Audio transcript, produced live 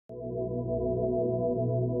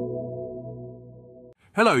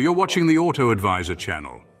Hello, you're watching the AutoAdviser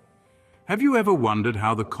channel. Have you ever wondered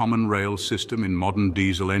how the common rail system in modern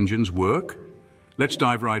diesel engines work? Let's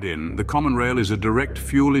dive right in. The common rail is a direct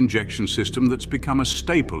fuel injection system that's become a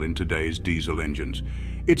staple in today's diesel engines.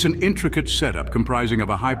 It's an intricate setup comprising of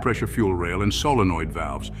a high-pressure fuel rail and solenoid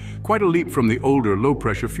valves, quite a leap from the older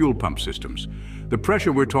low-pressure fuel pump systems. The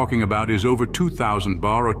pressure we're talking about is over 2,000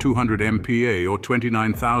 bar or 200 MPa or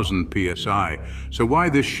 29,000 psi. So why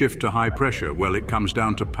this shift to high pressure? Well, it comes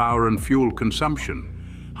down to power and fuel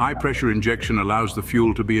consumption. High-pressure injection allows the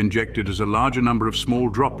fuel to be injected as a larger number of small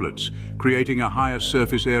droplets, creating a higher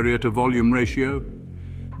surface area to volume ratio.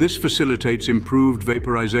 This facilitates improved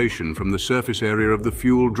vaporization from the surface area of the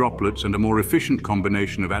fuel droplets and a more efficient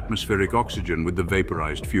combination of atmospheric oxygen with the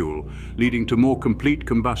vaporized fuel, leading to more complete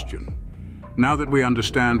combustion. Now that we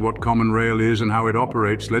understand what common rail is and how it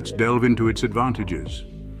operates, let's delve into its advantages.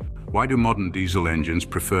 Why do modern diesel engines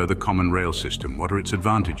prefer the common rail system? What are its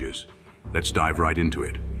advantages? Let's dive right into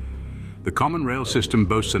it. The common rail system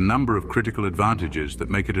boasts a number of critical advantages that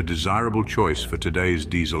make it a desirable choice for today's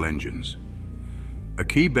diesel engines. A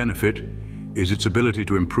key benefit is its ability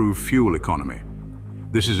to improve fuel economy.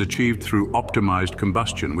 This is achieved through optimized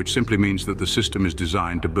combustion, which simply means that the system is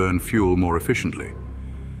designed to burn fuel more efficiently.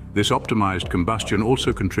 This optimized combustion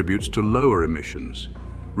also contributes to lower emissions,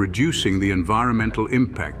 reducing the environmental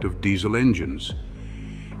impact of diesel engines.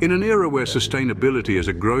 In an era where sustainability is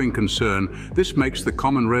a growing concern, this makes the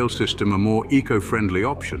common rail system a more eco-friendly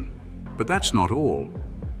option. But that's not all.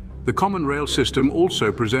 The common rail system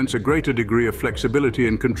also presents a greater degree of flexibility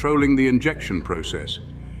in controlling the injection process.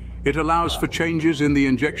 It allows for changes in the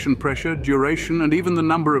injection pressure, duration, and even the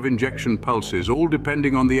number of injection pulses, all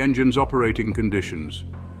depending on the engine's operating conditions.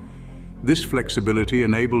 This flexibility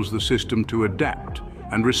enables the system to adapt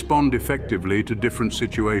and respond effectively to different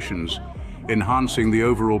situations, enhancing the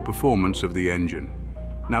overall performance of the engine.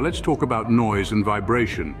 Now let's talk about noise and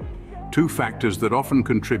vibration, two factors that often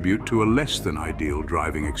contribute to a less than ideal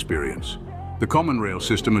driving experience. The common rail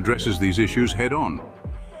system addresses these issues head-on.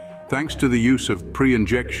 Thanks to the use of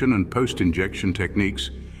pre-injection and post-injection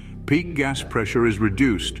techniques, peak gas pressure is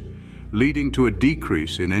reduced, leading to a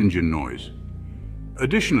decrease in engine noise.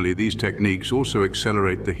 Additionally, these techniques also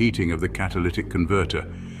accelerate the heating of the catalytic converter,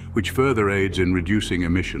 which further aids in reducing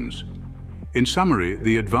emissions. In summary,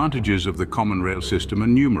 the advantages of the common rail system are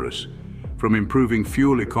numerous, from improving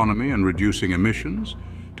fuel economy and reducing emissions,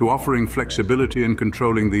 to offering flexibility in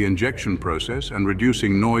controlling the injection process and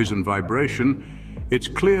reducing noise and vibration. It's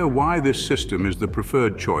clear why this system is the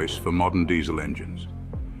preferred choice for modern diesel engines.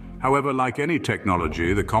 However, like any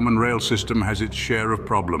technology, the common rail system has its share of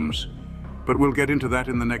problems. But we'll get into that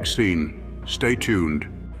in the next scene. Stay tuned.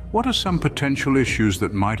 What are some potential issues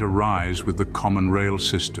that might arise with the common rail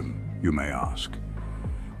system, you may ask?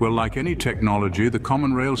 Well, like any technology, the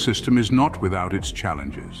common rail system is not without its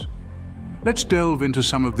challenges. Let's delve into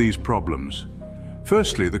some of these problems.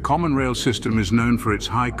 Firstly, the common rail system is known for its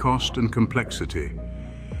high cost and complexity.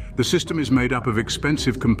 The system is made up of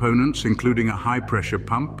expensive components, including a high-pressure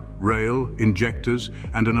pump, rail, injectors,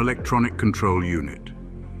 and an electronic control unit.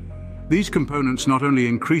 These components not only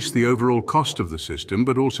increase the overall cost of the system,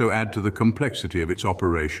 but also add to the complexity of its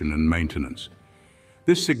operation and maintenance.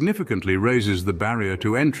 This significantly raises the barrier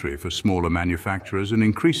to entry for smaller manufacturers and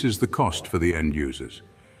increases the cost for the end users.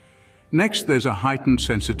 Next, there's a heightened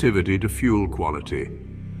sensitivity to fuel quality.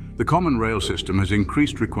 The common rail system has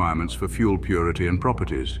increased requirements for fuel purity and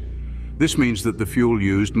properties. This means that the fuel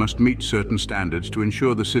used must meet certain standards to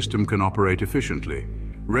ensure the system can operate efficiently.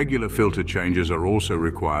 Regular filter changes are also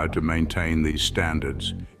required to maintain these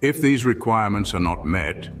standards. If these requirements are not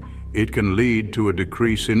met, it can lead to a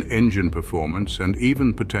decrease in engine performance and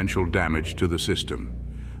even potential damage to the system.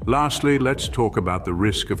 Lastly, let's talk about the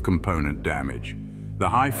risk of component damage. The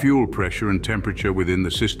high fuel pressure and temperature within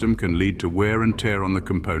the system can lead to wear and tear on the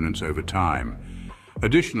components over time.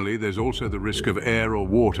 Additionally, there's also the risk of air or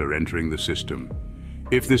water entering the system.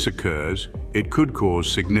 If this occurs, it could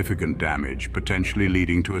cause significant damage, potentially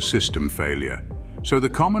leading to a system failure. So the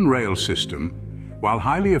common rail system, while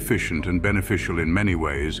highly efficient and beneficial in many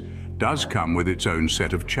ways, does come with its own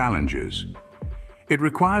set of challenges. It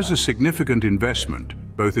requires a significant investment,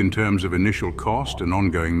 both in terms of initial cost and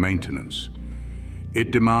ongoing maintenance.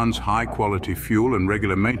 It demands high-quality fuel and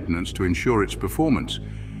regular maintenance to ensure its performance,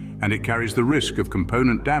 and it carries the risk of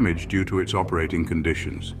component damage due to its operating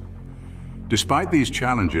conditions. Despite these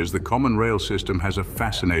challenges, the common rail system has a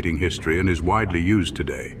fascinating history and is widely used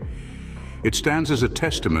today. It stands as a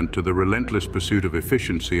testament to the relentless pursuit of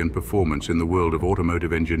efficiency and performance in the world of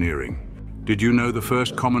automotive engineering. Did you know the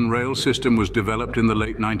first common rail system was developed in the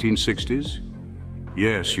late 1960s?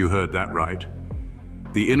 Yes, you heard that right.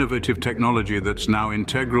 The innovative technology that's now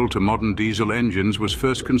integral to modern diesel engines was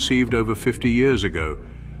first conceived over 50 years ago.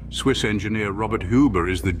 Swiss engineer Robert Huber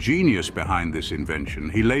is the genius behind this invention.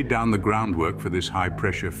 He laid down the groundwork for this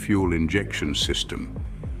high-pressure fuel injection system.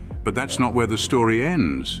 But that's not where the story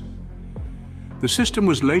ends. The system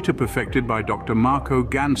was later perfected by Dr. Marco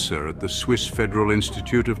Ganser at the Swiss Federal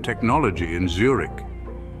Institute of Technology in Zurich.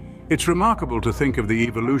 It's remarkable to think of the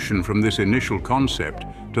evolution from this initial concept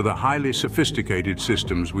to the highly sophisticated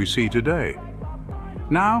systems we see today.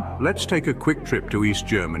 Now, let's take a quick trip to East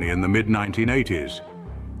Germany in the mid-1980s.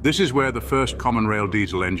 This is where the first common rail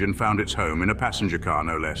diesel engine found its home, in a passenger car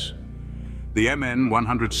no less. The MN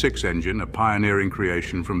 106 engine, a pioneering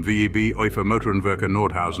creation from VEB Eufer Motorenwerke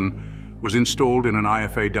Nordhausen, was installed in an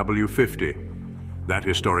IFA W50. That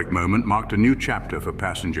historic moment marked a new chapter for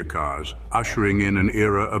passenger cars, ushering in an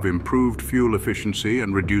era of improved fuel efficiency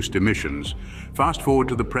and reduced emissions. Fast forward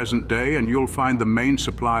to the present day and you'll find the main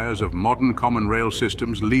suppliers of modern common rail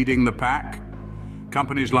systems leading the pack.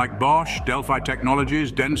 Companies like Bosch, Delphi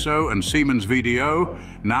Technologies, Denso, and Siemens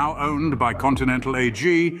VDO, now owned by Continental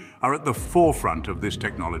AG, are at the forefront of this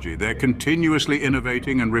technology. They're continuously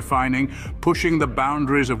innovating and refining, pushing the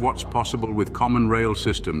boundaries of what's possible with common rail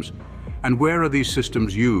systems. And where are these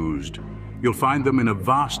systems used? You'll find them in a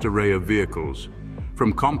vast array of vehicles.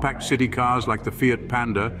 From compact city cars like the Fiat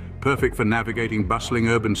Panda, perfect for navigating bustling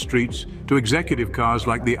urban streets, to executive cars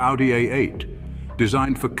like the Audi A8,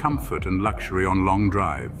 designed for comfort and luxury on long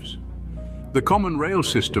drives. The common rail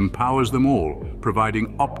system powers them all,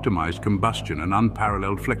 providing optimized combustion and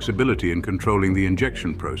unparalleled flexibility in controlling the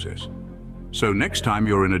injection process. So next time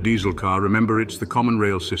you're in a diesel car, remember it's the common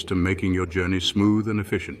rail system making your journey smooth and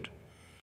efficient.